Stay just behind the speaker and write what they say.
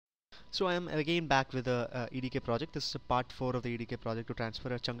So I am again back with the EDK project. This is a part 4 of the EDK project to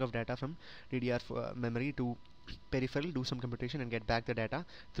transfer a chunk of data from DDR memory to peripheral, do some computation and get back the data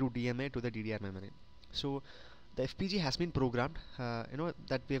through DMA to the DDR memory. So the FPG has been programmed,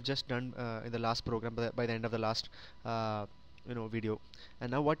 that we have just done in the last program by the end of the last video.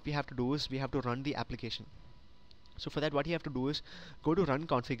 And now what we have to do is we have to run the application. So for that, what you have to do is go to run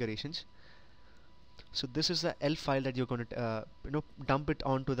configurations. So this is the L file that you're going to dump it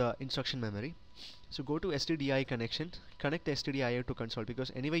onto the instruction memory. So go to STDI connection, connect the STDI to console,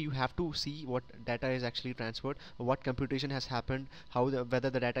 because anyway you have to see what data is actually transferred, what computation has happened, whether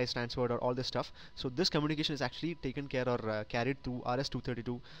the data is transferred or all this stuff. So this communication is actually taken care or carried through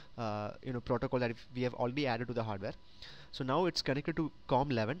RS-232 protocol that we have already added to the hardware. So now it's connected to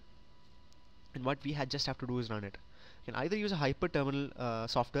COM11, and what we just have to do is run it. You can either use a hyper terminal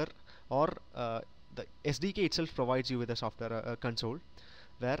software, or the SDK itself provides you with a software console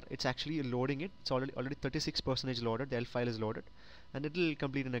where it's actually loading it. It's already 36% loaded. The L file is loaded, and it will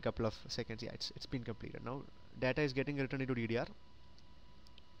complete in a couple of seconds. Yeah, it's been completed. Now data is getting written into DDR.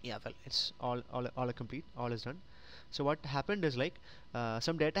 Yeah, well, it's all complete. All is done. So what happened is, like,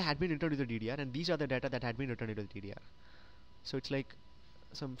 some data had been entered into the DDR, and these are the data that had been returned into the DDR. So it's like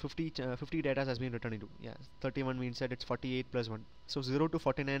some 50 data has been written into. Yeah, 31 means that it's 48 plus 1. So 0 to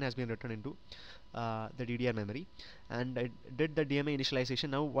 49 has been written into the DDR memory, and it did the DMA initialization.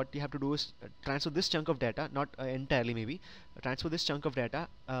 Now what you have to do is transfer this chunk of data, not entirely maybe, transfer this chunk of data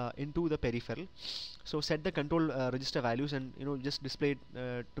into the peripheral. So set the control register values, and just display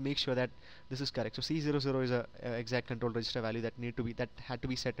it to make sure that this is correct. So C00 is a exact control register value that had to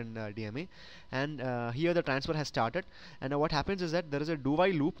be set in DMA, and here the transfer has started. And now what happens is that there is a do while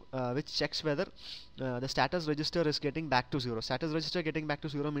loop which checks whether the status register is getting back to 0. Status register getting back to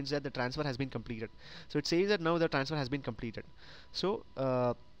 0 means that the transfer has been completed. So it says that now the transfer has been completed. So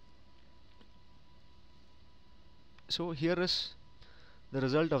here is the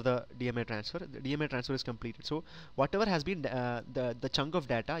result of the DMA transfer. The DMA transfer is completed. So whatever has been the chunk of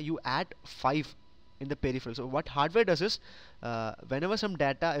data, you add 5 in the peripheral. So what hardware does is, whenever some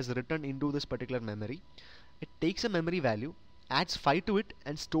data is written into this particular memory, it takes a memory value, adds 5 to it,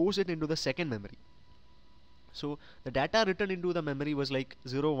 and stores it into the second memory. So the data written into the memory was like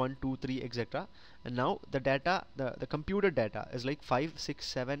 0, 1, 2, 3, etc. And now the data, the computed data is like 5, 6,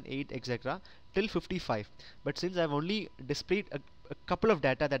 7, 8, etc. till 55. But since I've only displayed a couple of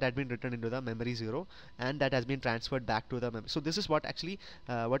data that had been written into the memory 0, and that has been transferred back to the memory. So this is what actually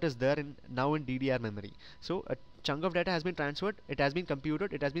what is there now in DDR memory. So a chunk of data has been transferred, it has been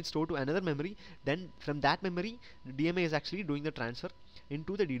computed, it has been stored to another memory. Then from that memory, the DMA is actually doing the transfer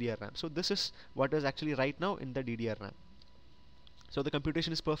into the DDR RAM. So this is what is actually right now in the DDR RAM. So the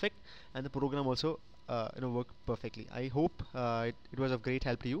computation is perfect, and the program also worked perfectly. I hope it was of great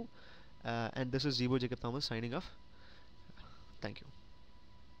help to you. And this is Zibo Jacob Thomas signing off. Thank you.